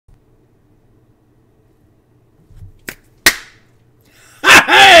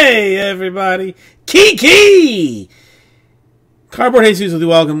Hey, everybody. Kiki! Cardboard Jesus with you.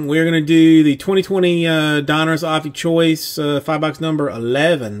 Welcome. We're going to do the 2020 Donruss Optic Choice 5-box number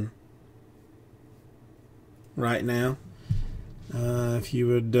 11 right now. If you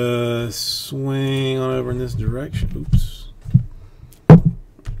would swing on over in this direction. Oops.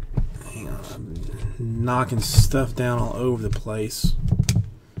 Hang on. I'm knocking stuff down all over the place.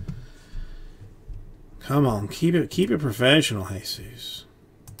 Come on. Keep it professional, Jesus.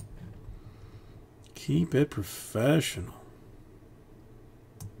 Keep it professional.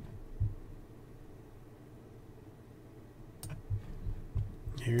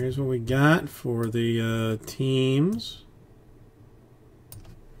 Here's what we got for the teams.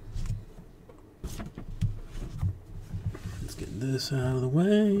 Let's get this out of the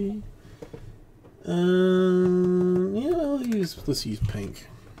way. Yeah, let's use pink.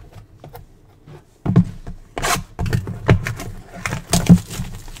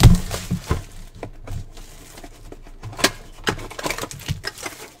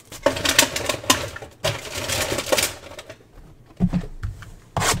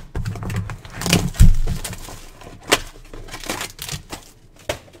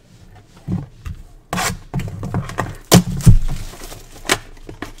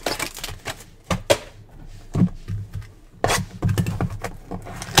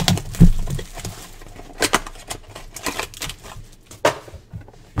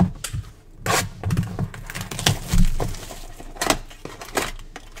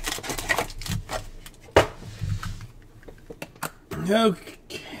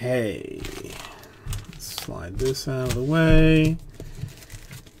 Okay, let's slide this out of the way.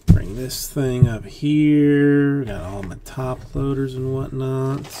 Bring this thing up here. Got all my top loaders and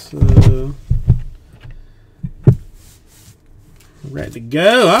whatnot. So ready to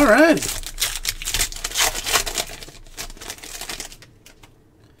go. All right.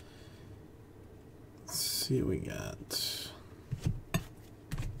 Let's see what we got.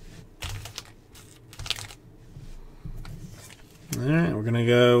 All right, we're gonna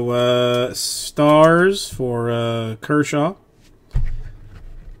go stars for Kershaw.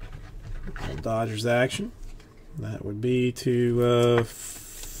 Dodgers action. That would be to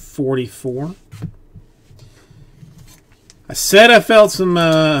 44. I said I felt some.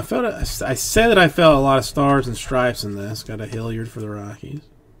 I said that I felt a lot of stars and stripes in this. Got a Hilliard for the Rockies.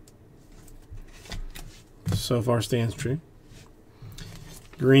 So far stands true.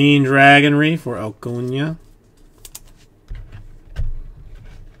 Green Dragonry for Acuna.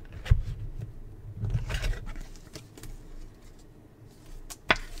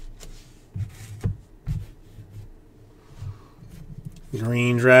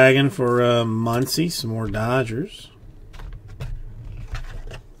 Green Dragon for Muncie, some more Dodgers.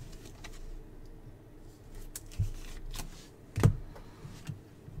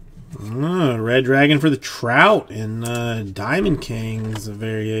 Red Dragon for the Trout in Diamond Kings, a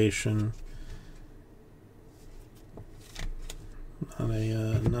variation.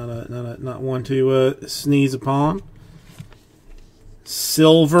 Not one to sneeze upon.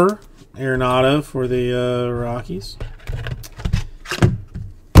 Silver Arenado for the Rockies.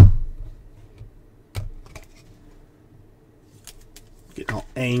 Getting all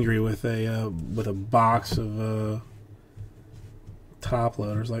angry with a box of top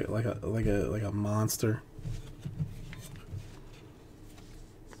loaders like a monster,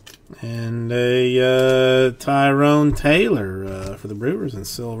 and a Tyrone Taylor for the Brewers and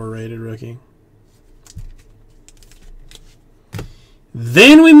silver rated rookie.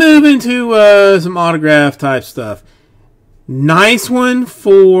 Then we move into some autograph type stuff. Nice one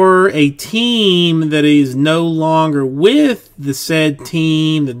for a team that is no longer with the said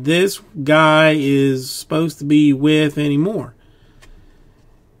team that this guy is supposed to be with anymore.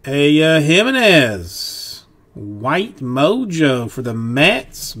 A Jimenez white mojo for the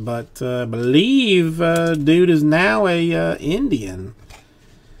Mets, but I believe dude is now a Indian.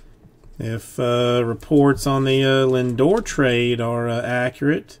 If reports on the Lindor trade are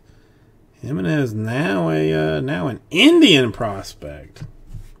accurate. Jimenez now an Indian prospect.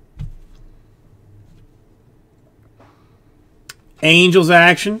 Angels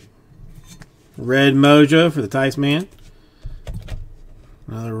action. Red mojo for the Tice Man.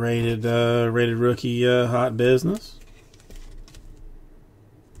 Another rated rookie hot business.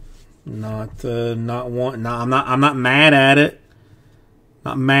 I'm not mad at it.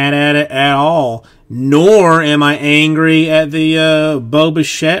 Not mad at it at all. Nor am I angry at the Bo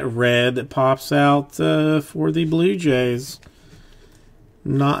Bichette red that pops out for the Blue Jays.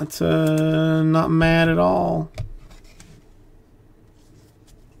 Not mad at all.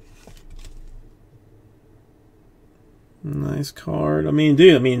 Nice card. I mean,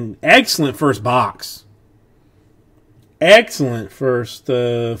 dude, I mean, excellent first box. Excellent first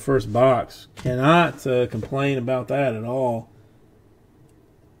box. Cannot complain about that at all.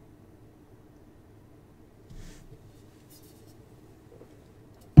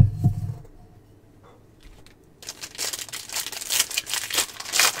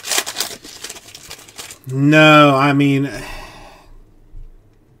 No, I mean,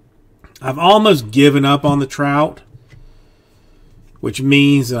 I've almost given up on the Trout, which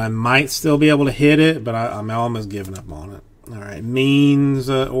means that I might still be able to hit it, but I'm almost giving up on it. All right, Means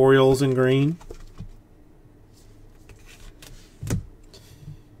Orioles in green.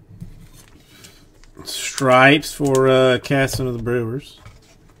 Stripes for Casting of the Brewers.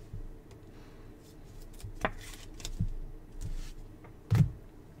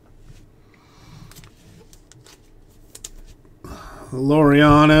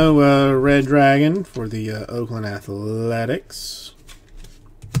 Laureano Red Dragon for the Oakland Athletics.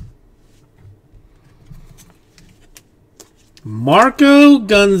 Marco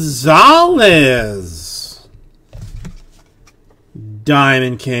Gonzalez.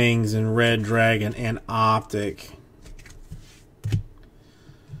 Diamond Kings and Red Dragon and Optic.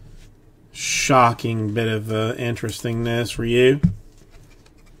 Shocking bit of interestingness for you.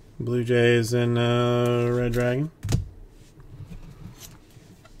 Blue Jays and Red Dragon.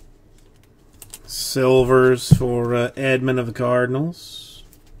 Silvers for Edmund of the Cardinals.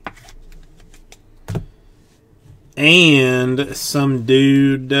 And some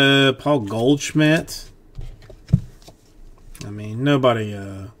dude, Paul Goldschmidt. I mean, nobody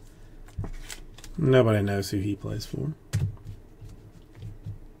knows who he plays for.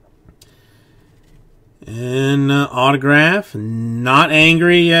 And autograph, not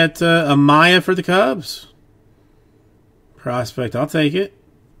angry at Amaya for the Cubs. Prospect, I'll take it.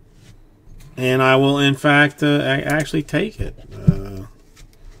 And I will, in fact, actually take it.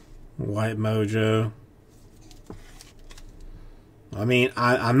 White Mojo. I mean,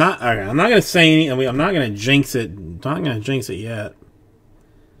 I'm not going to say any. I mean, I'm not going to jinx it. I'm not going to jinx it yet.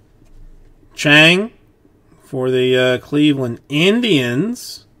 Chang for the Cleveland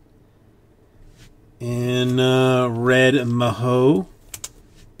Indians. And Red Maho.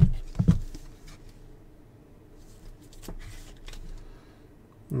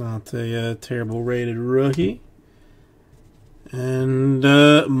 Not a terrible rated rookie. And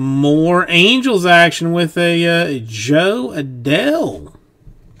more Angels action with a Joe Adell.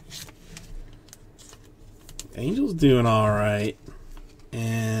 Angels doing all right.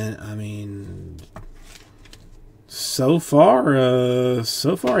 And, I mean, so far a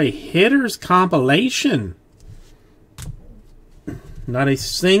hitter's compilation. Not a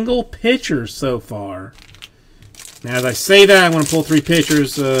single pitcher so far. Now, as I say that, I'm going to pull 3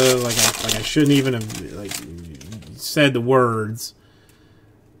 pictures like I shouldn't even have said the words,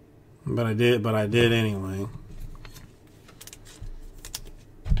 but I did anyway.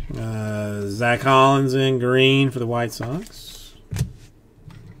 Zach Collins in green for the White Sox.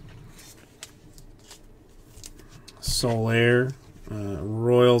 Soler,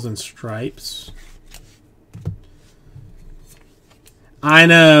 Royals and stripes. I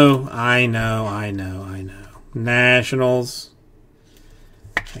know. Nationals.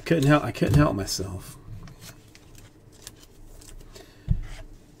 I couldn't help myself.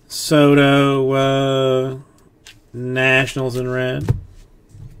 Soto, Nationals in red.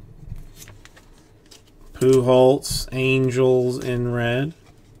 Pujols, Angels in red.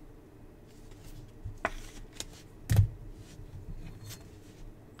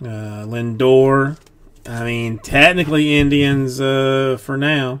 Lindor. I mean, technically Indians for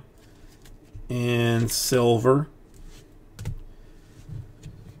now. And silver.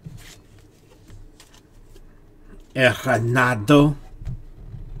 Hernando.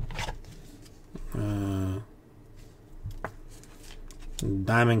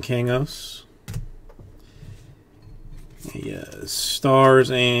 Diamond Kingos. Yeah, stars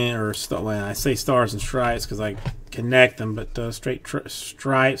and when I say stars and stripes because I connect them, but straight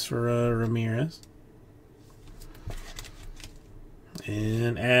stripes for Ramirez.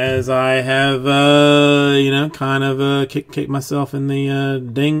 And as I have, kind of kicked myself in the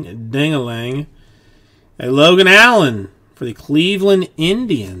ding-a-ling, a Logan Allen for the Cleveland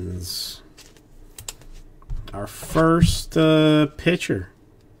Indians. Our first pitcher.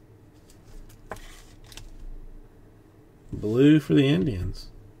 Blue for the Indians.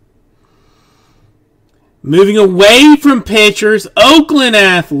 Moving away from pitchers, Oakland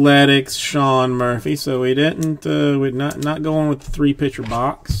Athletics, Sean Murphy. So we didn't, we're not going with the 3-pitcher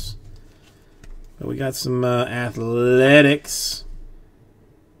box. But we got some Athletics.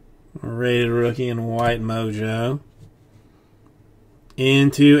 Rated rookie and White Mojo.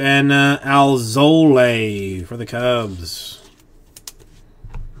 Into an Alzole for the Cubs.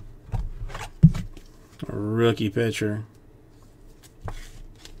 Rookie pitcher.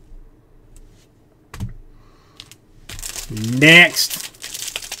 Next.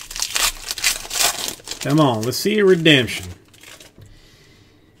 Come on, let's see a redemption.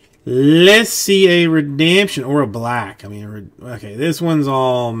 Let's see a redemption or a black. I mean, okay, this one's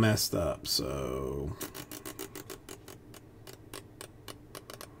all messed up, so...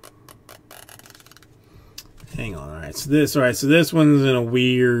 Hang on, all right, so this one's in a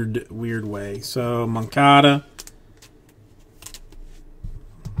weird way. So, Moncada.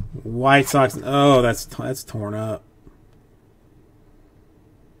 White Sox, oh, that's torn up.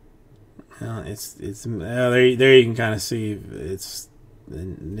 There you can kind of see it's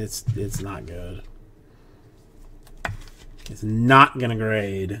not good. It's not gonna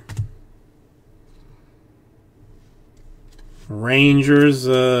grade. Rangers,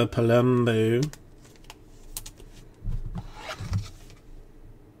 Palumbo.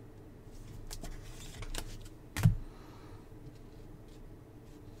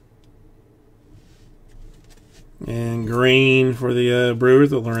 And green for the Brewers,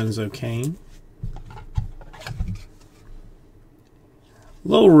 the Lorenzo Cain. A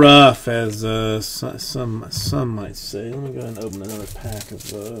little rough, as some might say. Let me go ahead and open another pack of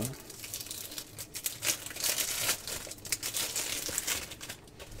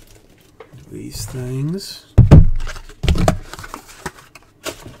these things.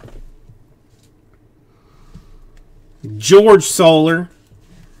 George Soler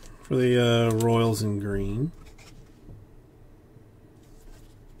for the Royals in green.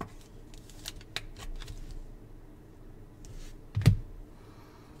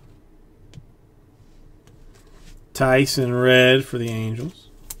 Tyson red for the Angels.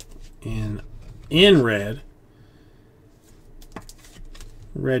 And in red,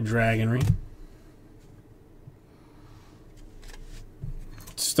 Red Dragonry.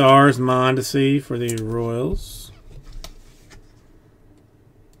 Stars Mondesi for the Royals.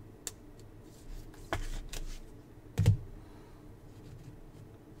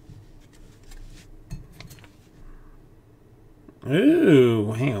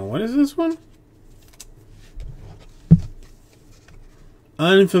 Ooh, hang on, what is this one?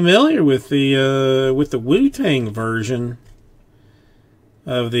 Unfamiliar with the Wu-Tang version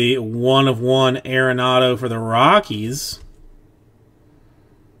of the 1/1 Arenado for the Rockies.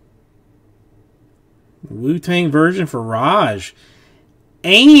 Wu-Tang version for Raj,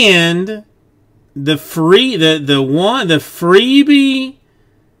 and the freebie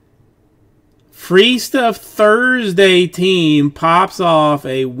Free Stuff Thursday team pops off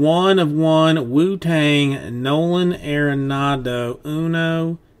a 1/1 Wu-Tang Nolan Arenado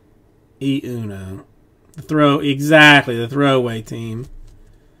Uno e Uno. The throwaway team.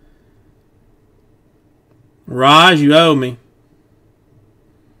 Raj, you owe me.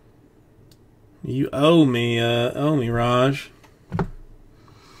 You owe me, Raj.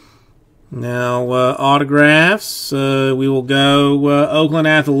 Now, autographs. We will go Oakland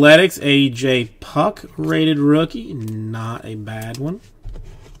Athletics, A.J. Puck, rated rookie. Not a bad one.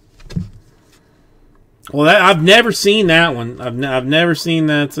 Well, I've never seen that one. I've never seen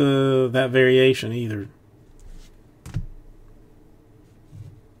that that variation either.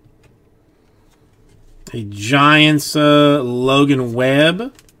 A Giants Logan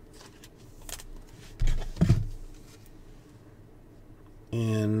Webb.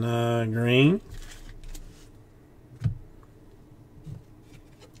 In green.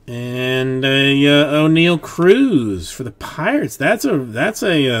 And a O'Neal Cruz for the Pirates. That's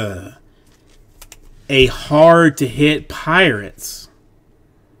a hard to hit Pirates.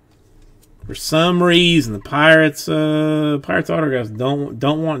 For some reason, the Pirates autographs don't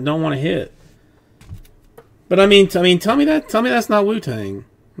want to hit. But I mean, tell me that's not Wu-Tang.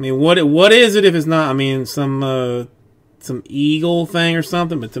 I mean, what is it if it's not? I mean, some eagle thing or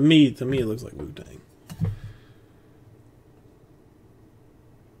something, but to me it looks like Wu-Tang.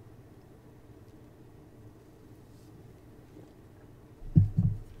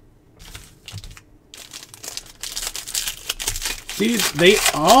 See, they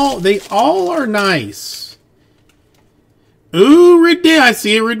all are nice. Ooh, I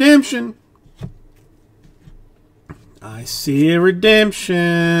see a redemption. I see a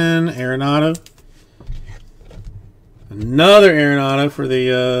redemption. Arenado. Another Arenado for the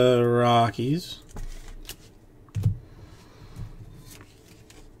Rockies.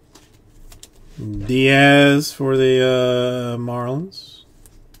 Diaz for the Marlins.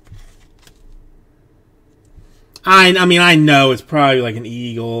 I mean, I know it's probably like an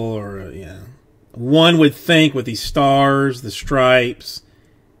eagle or yeah. One would think with these stars, the stripes,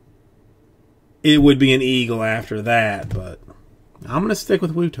 it would be an eagle after that, but I'm going to stick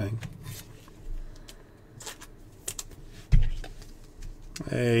with Wu-Tang.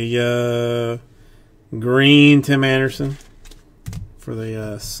 A green Tim Anderson for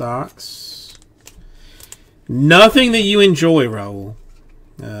the Sox. Nothing that you enjoy, Raul.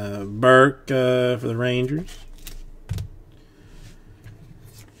 Burke for the Rangers.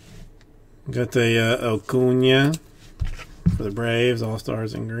 Got the Acuna for the Braves,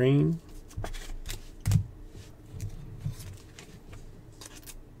 All-Stars in green.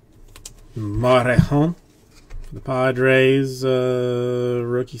 Morejon for the Padres,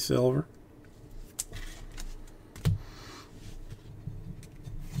 rookie silver.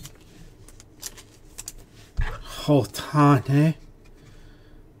 Holtane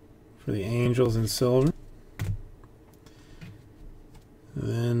for the Angels in silver.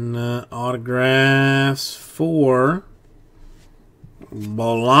 Then autographs for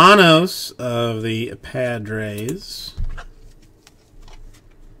Bolanos of the Padres.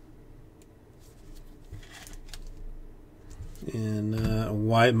 In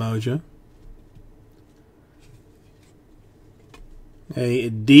white mojo. A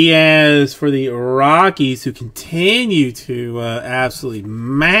Diaz for the Rockies, who continue to absolutely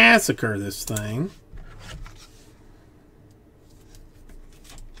massacre this thing.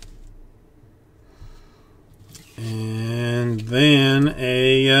 And then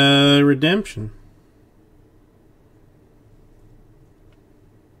a redemption.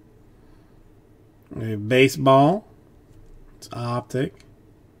 A baseball. It's Optic.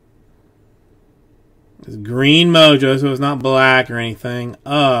 It's green mojo, so it's not black or anything,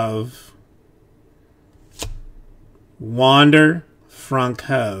 of Wander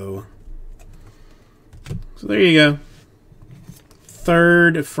Franco. So there you go.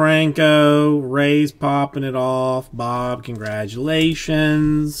 Third Franco. Rays popping it off. Bob,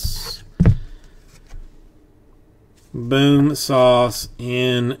 congratulations. Boom sauce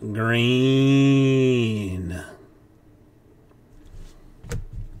in green.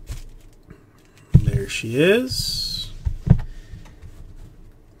 There she is.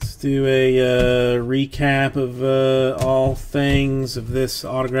 Let's do a recap of all things of this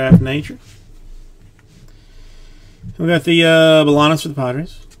autographed nature. We got the Bolanos for the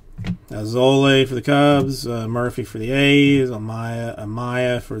Padres, Azole for the Cubs, Murphy for the A's,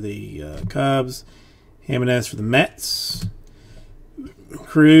 Amaya for the Cubs, Jimenez for the Mets,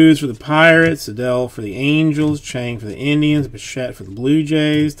 Cruz for the Pirates, Adele for the Angels, Chang for the Indians, Bichette for the Blue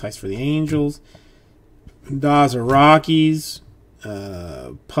Jays, Tice for the Angels, Daza Rockies,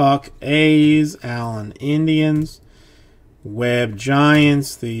 Puck A's, Allen Indians, Webb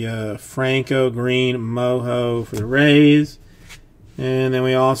Giants, the Franco Green Mojo for the Rays, and then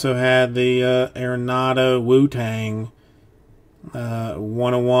we also had the Arenado Wu-Tang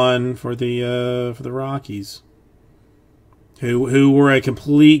 101 for the Rockies, who were a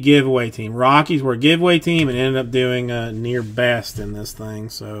complete giveaway team. Rockies were a giveaway team and ended up doing near best in this thing,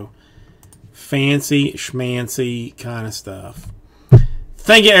 so fancy schmancy kind of stuff.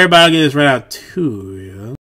 Thank you, everybody. I'll get this right out to you.